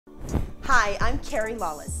Hi, I'm Carrie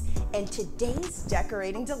Lawless, and today's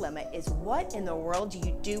decorating dilemma is what in the world do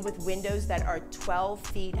you do with windows that are 12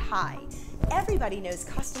 feet high? Everybody knows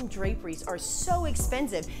custom draperies are so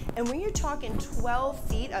expensive, and when you're talking 12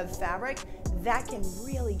 feet of fabric, that can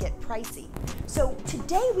really get pricey. So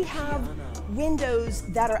today we have windows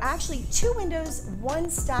that are actually two windows, one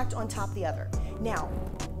stacked on top of the other. Now,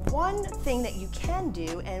 one thing that you can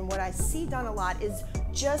do, and what I see done a lot, is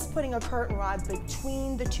just putting a curtain rod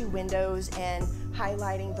between the two windows and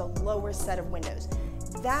highlighting the lower set of windows.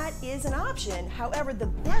 That is an option. However, the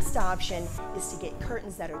best option is to get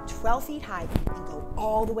curtains that are 12 feet high and go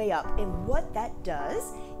all the way up. And what that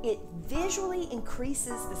does, it visually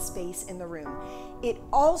increases the space in the room. It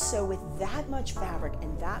also, with that much fabric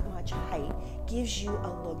and that much height, gives you a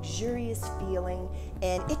luxurious feeling,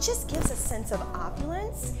 and it just gives a sense of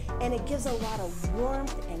opulence, and it gives a lot of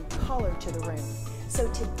warmth and color to the room.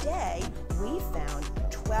 So today, we found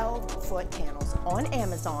 12-foot panels on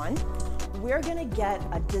Amazon. We're gonna get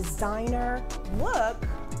a designer look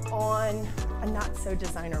on a not so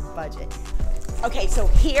designer budget. Okay, so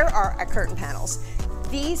here are our curtain panels.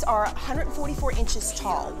 These are 144 inches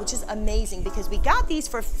tall, which is amazing because we got these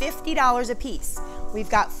for $50 a piece. We've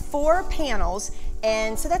got 4 panels,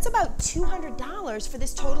 and so that's about $200 for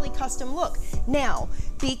this totally custom look. Now,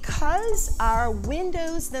 because our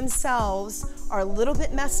windows themselves are a little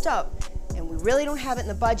bit messed up, and we really don't have it in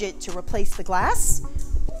the budget to replace the glass,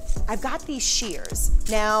 I've got these shears.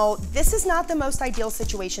 Now, this is not the most ideal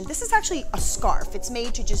situation. This is actually a scarf. It's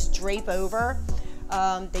made to just drape over.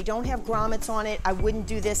 They don't have grommets on it. I wouldn't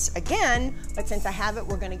do this again, but since I have it,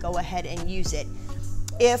 we're gonna go ahead and use it.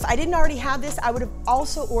 If I didn't already have this, I would have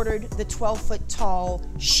also ordered the 12-foot tall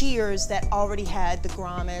shears that already had the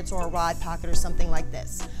grommets or a rod pocket or something like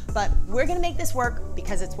this. But we're gonna make this work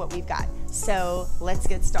because it's what we've got. So let's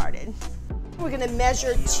get started. We're gonna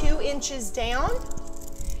measure 2 inches down.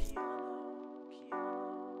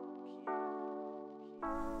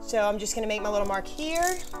 So I'm just gonna make my little mark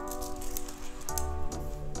here,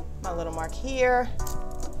 my little mark here.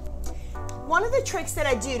 One of the tricks that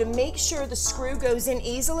I do to make sure the screw goes in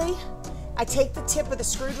easily, I take the tip of the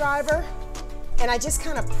screwdriver and I just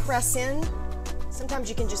kind of press in. Sometimes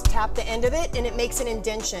you can just tap the end of it and it makes an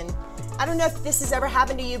indentation. I don't know if this has ever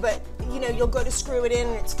happened to you, but you know, you'll go to screw it in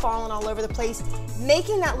and it's falling all over the place.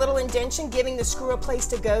 Making that little indentation, giving the screw a place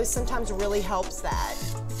to go, sometimes really helps that.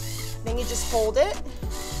 Then you just hold it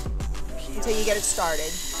until you get it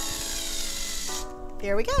started.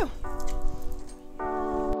 There we go.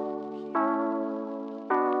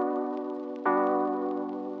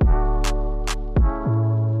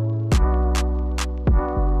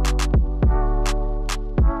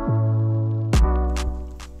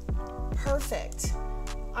 Perfect.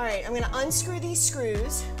 All right, I'm gonna unscrew these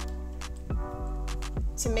screws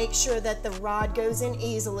to make sure that the rod goes in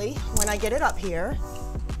easily when I get it up here.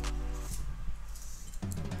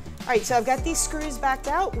 All right, so I've got these screws backed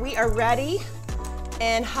out. We are ready,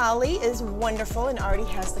 and Holly is wonderful and already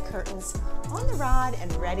has the curtains on the rod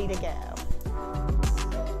and ready to go.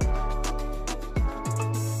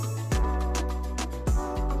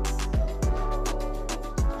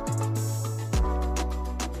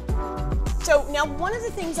 So now one of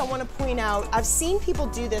the things I want to point out, I've seen people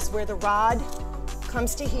do this where the rod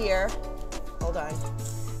comes to here, hold on,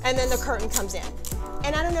 and then the curtain comes in.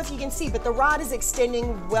 And I don't know if you can see, but the rod is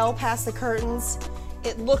extending well past the curtains.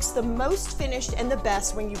 It looks the most finished and the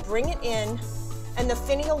best when you bring it in and the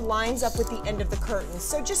finial lines up with the end of the curtain.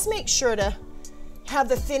 So just make sure to have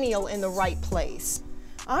the finial in the right place.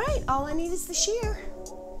 All right, all I need is the shear.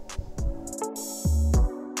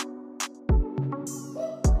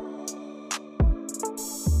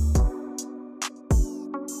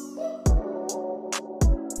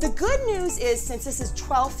 The good news is, since this is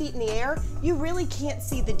 12 feet in the air, you really can't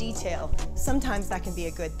see the detail. Sometimes that can be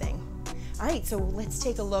a good thing. All right, so let's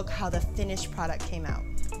take a look how the finished product came out.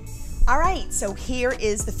 All right, so here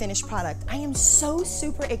is the finished product. I am so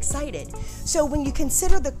super excited. So when you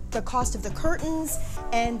consider the cost of the curtains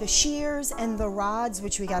and the shears and the rods,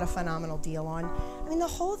 which we got a phenomenal deal on, I mean, the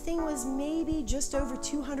whole thing was maybe just over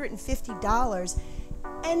 $250.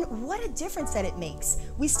 And what a difference that it makes.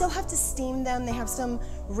 We still have to steam them. They have some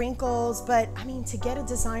wrinkles, but I mean, to get a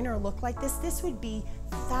designer look like this would be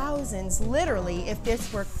thousands, literally, if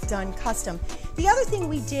this were done custom. The other thing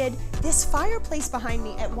we did, this fireplace behind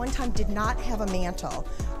me at one time did not have a mantle.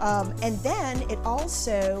 And then it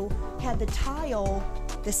also had the tile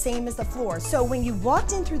the same as the floor. So when you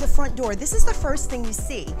walked in through the front door, this is the first thing you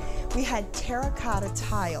see. We had terracotta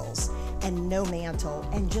tiles and no mantle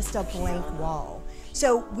and just a blank wall.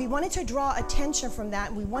 So we wanted to draw attention from that,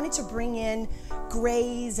 and we wanted to bring in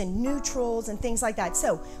grays and neutrals and things like that.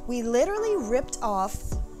 So we literally ripped off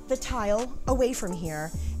the tile away from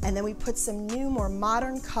here, and then we put some new, more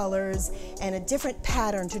modern colors and a different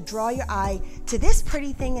pattern to draw your eye to this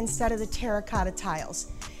pretty thing instead of the terracotta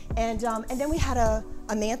tiles. And then we had a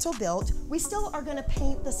mantle built. We still are gonna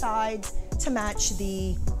paint the sides to match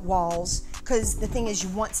the walls, because the thing is, you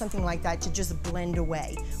want something like that to just blend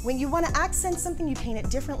away. When you want to accent something, you paint it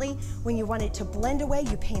differently. When you want it to blend away,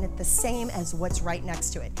 you paint it the same as what's right next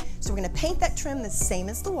to it. So we're going to paint that trim the same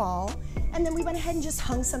as the wall, and then we went ahead and just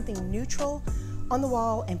hung something neutral on the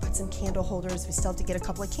wall and put some candle holders. We still have to get a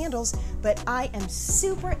couple of candles, but I am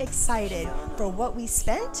super excited for what we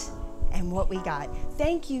spent and what we got.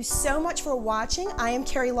 Thank you so much for watching. I am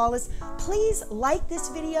Carrie Lawless. Please like this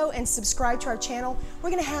video and subscribe to our channel. We're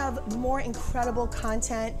gonna have more incredible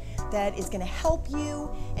content that is gonna help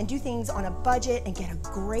you and do things on a budget and get a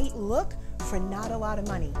great look for not a lot of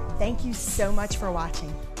money. Thank you so much for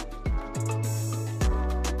watching.